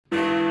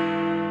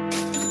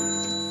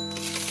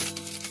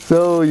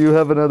So, you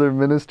have another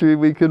ministry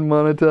we can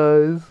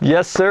monetize?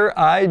 Yes, sir,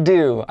 I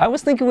do. I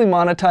was thinking we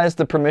monetize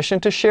the permission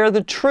to share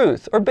the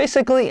truth, or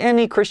basically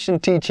any Christian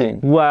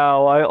teaching.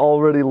 Wow, I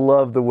already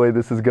love the way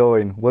this is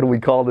going. What do we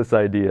call this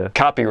idea?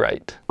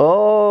 Copyright.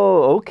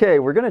 Oh, okay.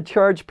 We're going to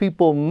charge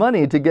people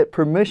money to get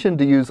permission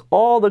to use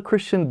all the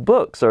Christian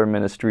books our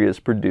ministry is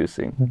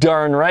producing.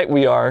 Darn right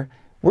we are.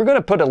 We're going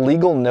to put a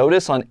legal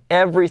notice on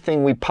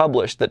everything we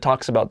publish that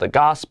talks about the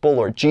gospel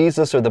or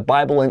Jesus or the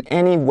Bible in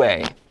any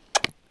way.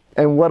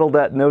 And what'll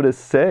that notice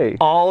say?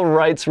 All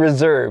rights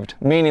reserved,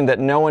 meaning that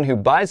no one who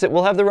buys it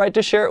will have the right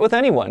to share it with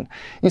anyone.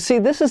 You see,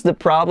 this is the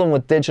problem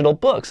with digital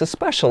books,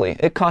 especially.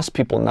 It costs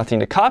people nothing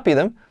to copy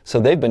them,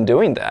 so they've been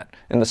doing that.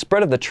 And the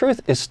spread of the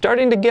truth is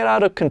starting to get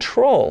out of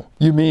control.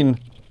 You mean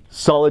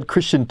solid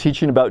Christian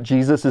teaching about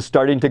Jesus is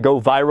starting to go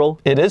viral?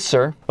 It is,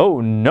 sir. Oh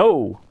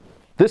no!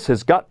 This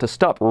has got to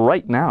stop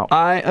right now.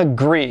 I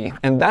agree,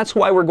 and that's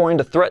why we're going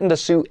to threaten to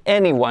sue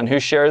anyone who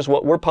shares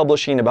what we're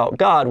publishing about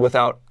God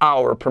without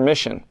our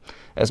permission.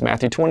 As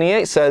Matthew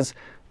 28 says,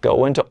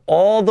 "Go into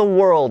all the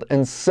world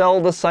and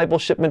sell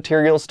discipleship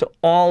materials to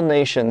all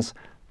nations,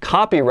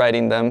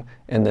 copyrighting them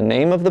in the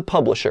name of the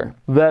publisher."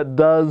 That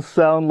does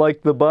sound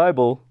like the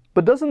Bible.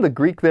 But doesn't the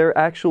Greek there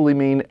actually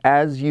mean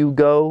as you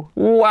go?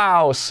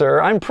 Wow, sir,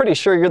 I'm pretty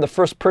sure you're the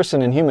first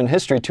person in human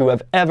history to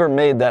have ever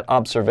made that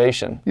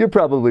observation. You're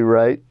probably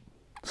right.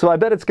 So I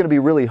bet it's going to be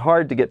really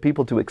hard to get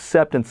people to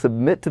accept and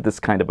submit to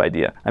this kind of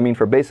idea. I mean,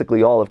 for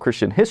basically all of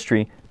Christian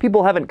history,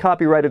 people haven't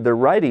copyrighted their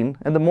writing,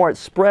 and the more it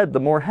spread, the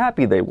more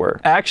happy they were.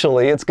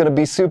 Actually, it's going to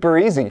be super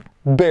easy.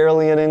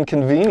 Barely an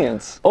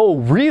inconvenience. Oh,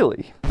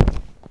 really?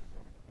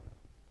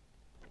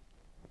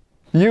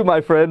 You,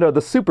 my friend, are the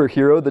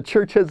superhero the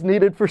church has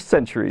needed for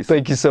centuries.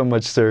 Thank you so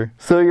much, sir.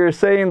 So you're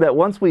saying that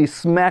once we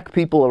smack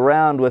people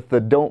around with the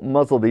 "don't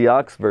muzzle the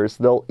ox" verse,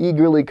 they'll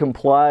eagerly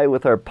comply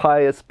with our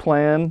pious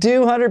plan?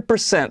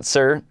 200%,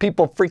 sir.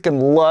 People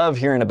freaking love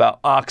hearing about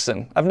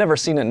oxen. I've never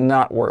seen it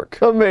not work.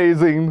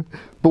 Amazing.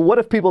 But what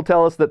if people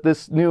tell us that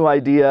this new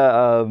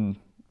idea,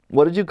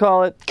 what did you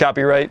call it?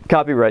 Copyright?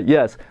 Copyright,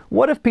 yes.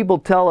 What if people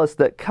tell us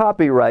that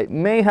copyright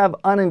may have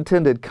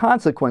unintended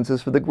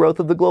consequences for the growth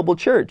of the global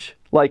church?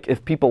 Like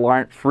if people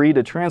aren't free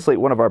to translate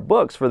one of our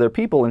books for their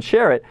people and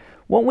share it,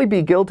 won't we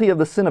be guilty of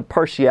the sin of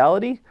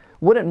partiality?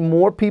 Wouldn't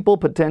more people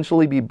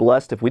potentially be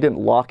blessed if we didn't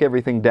lock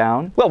everything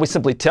down? Well, we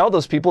simply tell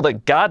those people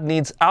that God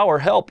needs our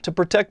help to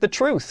protect the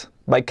truth.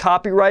 By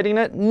copywriting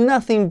it,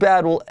 nothing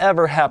bad will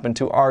ever happen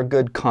to our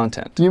good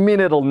content. You mean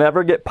it'll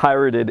never get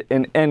pirated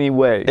in any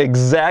way?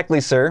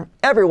 Exactly, sir.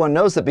 Everyone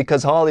knows that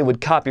because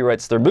Hollywood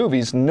copyrights their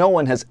movies, no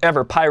one has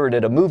ever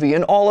pirated a movie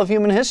in all of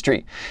human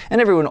history.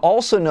 And everyone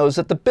also knows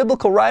that the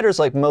biblical writers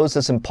like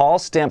Moses and Paul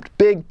stamped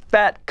big,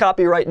 fat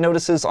copyright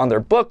notices on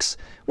their books,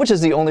 which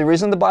is the only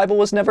reason the Bible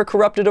was never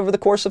corrupted over the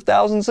course of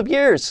thousands of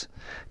years.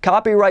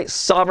 Copyright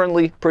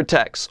sovereignly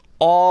protects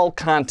all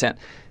content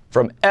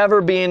from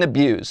ever being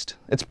abused.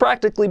 It's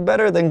practically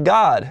better than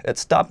God at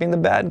stopping the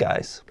bad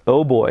guys.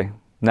 Oh boy,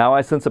 now I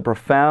sense a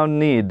profound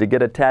need to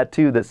get a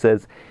tattoo that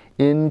says,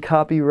 "In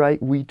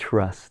copyright we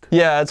trust."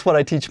 Yeah, that's what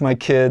I teach my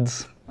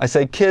kids. I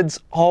say, kids,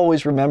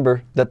 always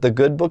remember that the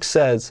good book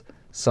says,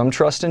 some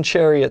trust in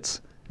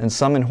chariots and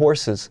some in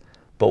horses,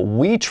 but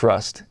we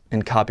trust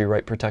in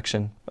copyright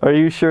protection. Are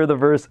you sure the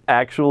verse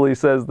actually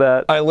says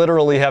that? I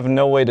literally have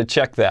no way to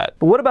check that.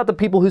 But what about the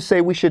people who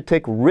say we should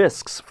take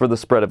risks for the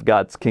spread of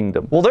God's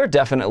kingdom? Well, they're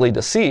definitely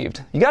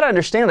deceived. You got to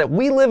understand that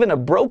we live in a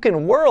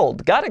broken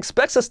world. God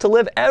expects us to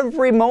live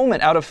every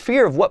moment out of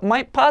fear of what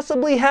might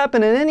possibly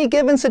happen in any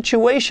given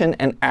situation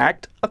and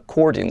act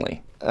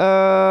accordingly.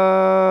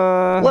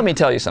 Let me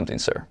tell you something,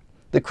 sir.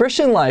 The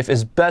Christian life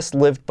is best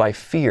lived by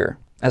fear.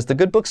 As the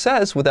good book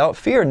says, without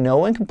fear, no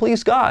one can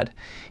please God.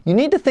 You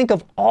need to think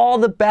of all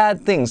the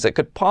bad things that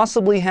could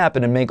possibly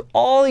happen and make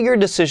all your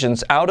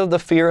decisions out of the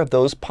fear of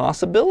those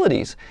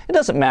possibilities. It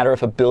doesn't matter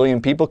if 1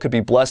 billion people could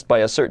be blessed by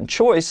a certain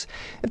choice.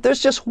 If there's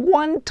just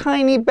one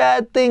tiny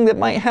bad thing that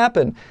might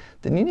happen,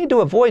 then you need to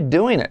avoid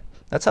doing it.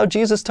 That's how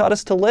Jesus taught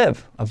us to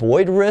live.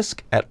 Avoid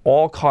risk at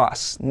all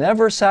costs.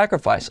 Never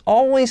sacrifice.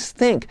 Always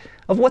think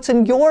of what's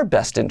in your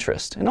best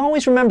interest. And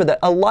always remember that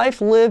a life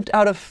lived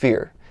out of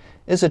fear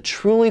is a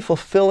truly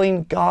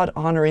fulfilling,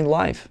 God-honoring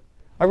life.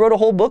 I wrote a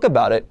whole book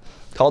about it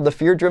called The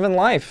Fear-Driven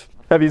Life.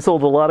 Have you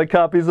sold a lot of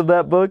copies of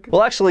that book?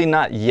 Well, actually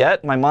not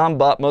yet. My mom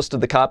bought most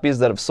of the copies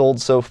that have sold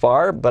so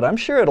far, but I'm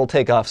sure it'll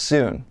take off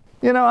soon.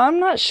 You know, I'm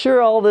not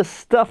sure all this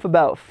stuff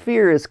about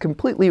fear is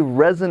completely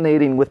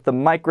resonating with the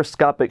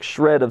microscopic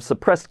shred of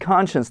suppressed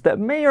conscience that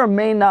may or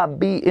may not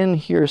be in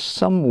here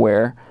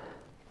somewhere.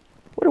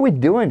 What are we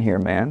doing here,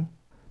 man?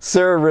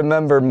 Sir,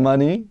 remember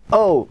money?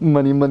 Oh,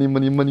 money, money,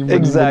 money, money, money.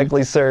 Exactly,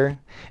 money. sir.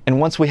 And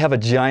once we have a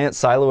giant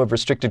silo of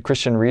restricted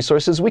Christian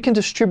resources, we can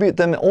distribute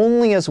them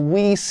only as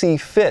we see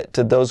fit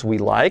to those we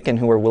like and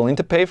who are willing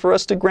to pay for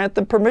us to grant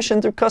them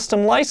permission through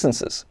custom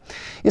licenses.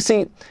 You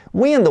see,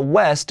 we in the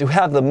West, who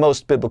have the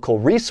most biblical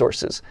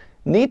resources,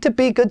 need to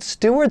be good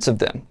stewards of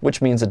them,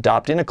 which means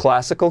adopting a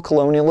classical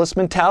colonialist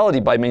mentality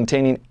by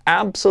maintaining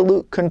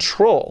absolute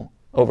control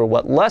over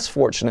what less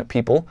fortunate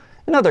people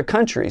in other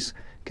countries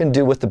can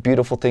do with the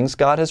beautiful things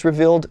God has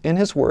revealed in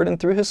His Word and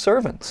through His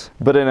servants.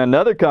 But in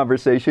another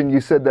conversation,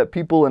 you said that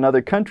people in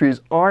other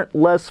countries aren't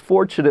less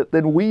fortunate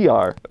than we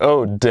are.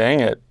 Oh, dang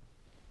it.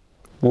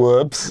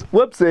 Whoops.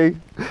 Whoopsie.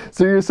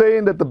 So you're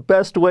saying that the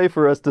best way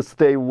for us to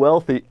stay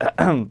wealthy,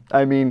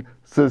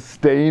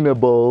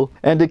 sustainable,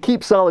 and to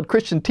keep solid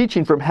Christian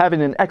teaching from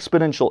having an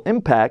exponential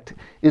impact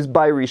is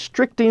by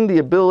restricting the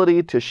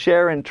ability to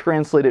share and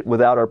translate it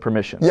without our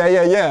permission.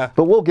 Yeah.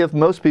 But we'll give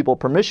most people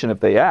permission if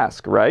they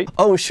ask, right?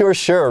 Oh,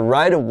 sure.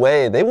 Right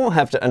away. They won't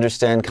have to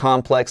understand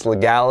complex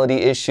legality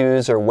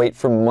issues or wait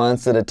for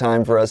months at a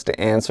time for us to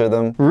answer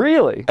them.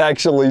 Really?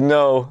 Actually,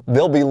 no.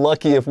 They'll be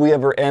lucky if we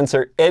ever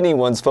answer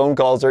anyone's phone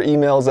calls or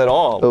emails at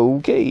all.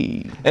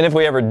 Okay. And if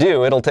we ever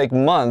do, it'll take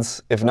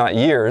months, if not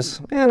years.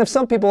 And if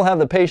some people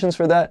have the patience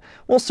for that,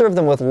 we'll serve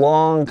them with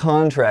long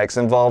contracts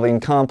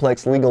involving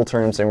complex legal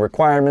terms and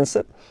requirements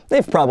that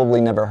they've probably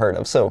never heard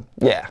of. So,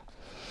 yeah.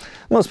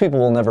 Most people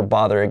will never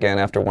bother again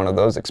after one of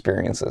those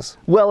experiences.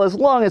 Well, as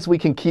long as we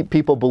can keep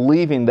people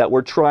believing that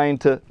we're trying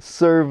to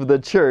serve the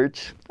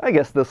church, I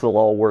guess this will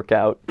all work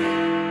out.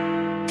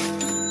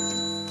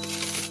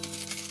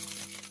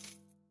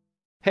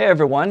 Hey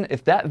everyone,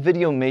 if that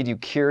video made you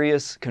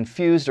curious,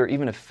 confused, or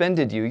even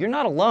offended you, you're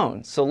not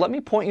alone. So let me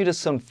point you to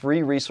some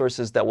free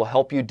resources that will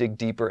help you dig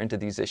deeper into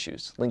these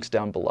issues. Links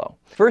down below.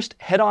 First,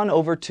 head on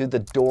over to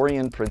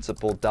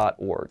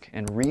thedorianprinciple.org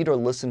and read or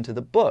listen to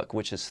the book,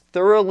 which is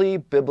thoroughly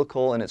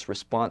biblical in its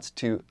response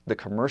to the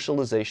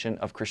commercialization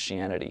of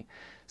Christianity.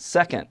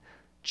 Second,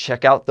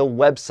 check out the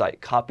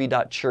website,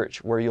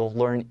 copy.church, where you'll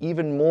learn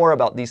even more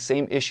about these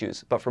same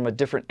issues, but from a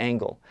different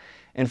angle.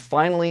 And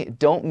finally,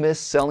 don't miss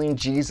Selling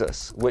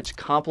Jesus, which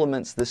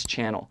complements this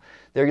channel.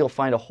 There you'll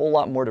find a whole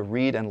lot more to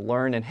read and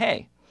learn. And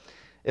hey,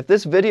 if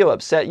this video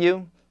upset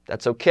you,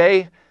 that's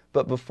okay.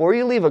 But before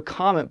you leave a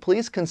comment,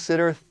 please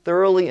consider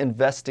thoroughly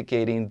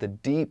investigating the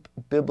deep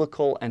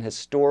biblical and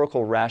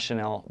historical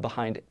rationale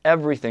behind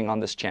everything on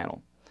this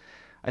channel.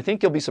 I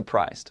think you'll be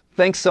surprised.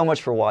 Thanks so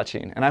much for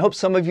watching, and I hope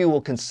some of you will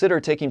consider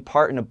taking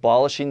part in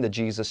abolishing the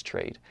Jesus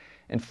trade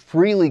and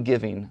freely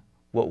giving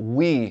what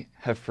we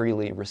have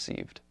freely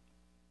received.